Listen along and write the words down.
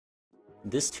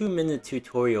This 2-minute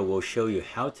tutorial will show you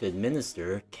how to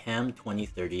administer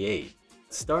CAM2038.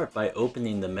 Start by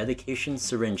opening the medication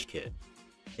syringe kit.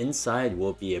 Inside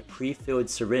will be a pre-filled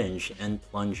syringe and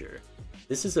plunger.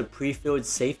 This is a pre-filled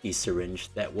safety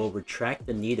syringe that will retract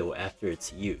the needle after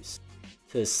its use.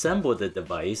 To assemble the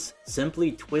device,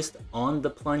 simply twist on the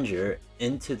plunger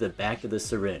into the back of the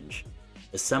syringe.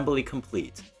 Assembly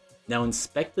complete. Now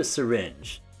inspect the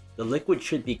syringe. The liquid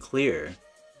should be clear.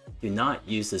 Do not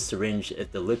use the syringe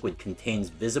if the liquid contains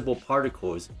visible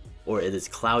particles or it is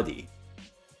cloudy.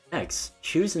 Next,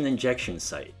 choose an injection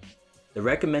site. The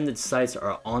recommended sites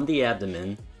are on the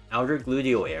abdomen, outer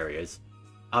gluteal areas,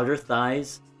 outer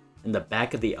thighs, and the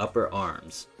back of the upper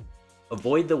arms.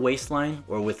 Avoid the waistline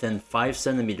or within 5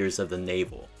 centimeters of the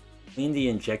navel. Clean the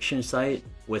injection site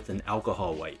with an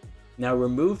alcohol wipe. Now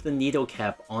remove the needle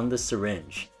cap on the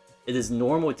syringe. It is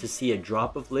normal to see a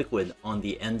drop of liquid on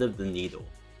the end of the needle.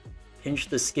 Pinch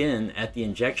the skin at the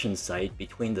injection site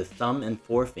between the thumb and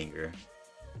forefinger.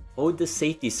 Hold the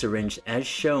safety syringe as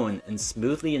shown and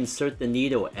smoothly insert the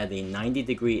needle at a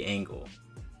 90-degree angle.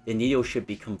 The needle should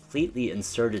be completely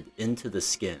inserted into the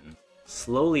skin.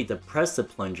 Slowly depress the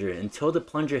plunger until the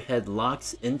plunger head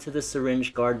locks into the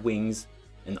syringe guard wings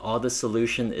and all the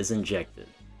solution is injected.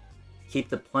 Keep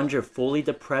the plunger fully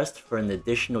depressed for an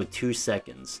additional 2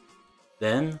 seconds.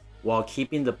 Then, while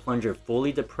keeping the plunger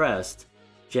fully depressed,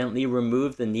 gently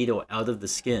remove the needle out of the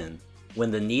skin.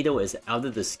 When the needle is out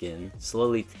of the skin,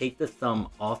 slowly take the thumb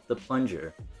off the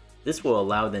plunger. This will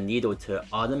allow the needle to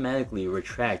automatically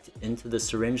retract into the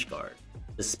syringe guard.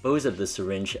 Dispose of the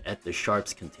syringe at the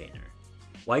sharps container.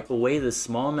 Wipe away the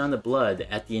small amount of blood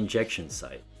at the injection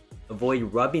site.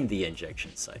 Avoid rubbing the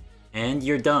injection site. And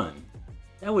you're done.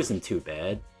 That wasn't too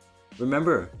bad.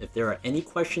 Remember, if there are any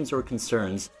questions or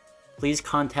concerns, please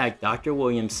contact Dr.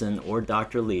 Williamson or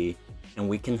Dr. Lee and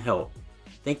we can help.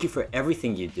 Thank you for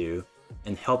everything you do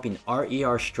and helping our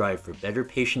ER strive for better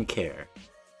patient care.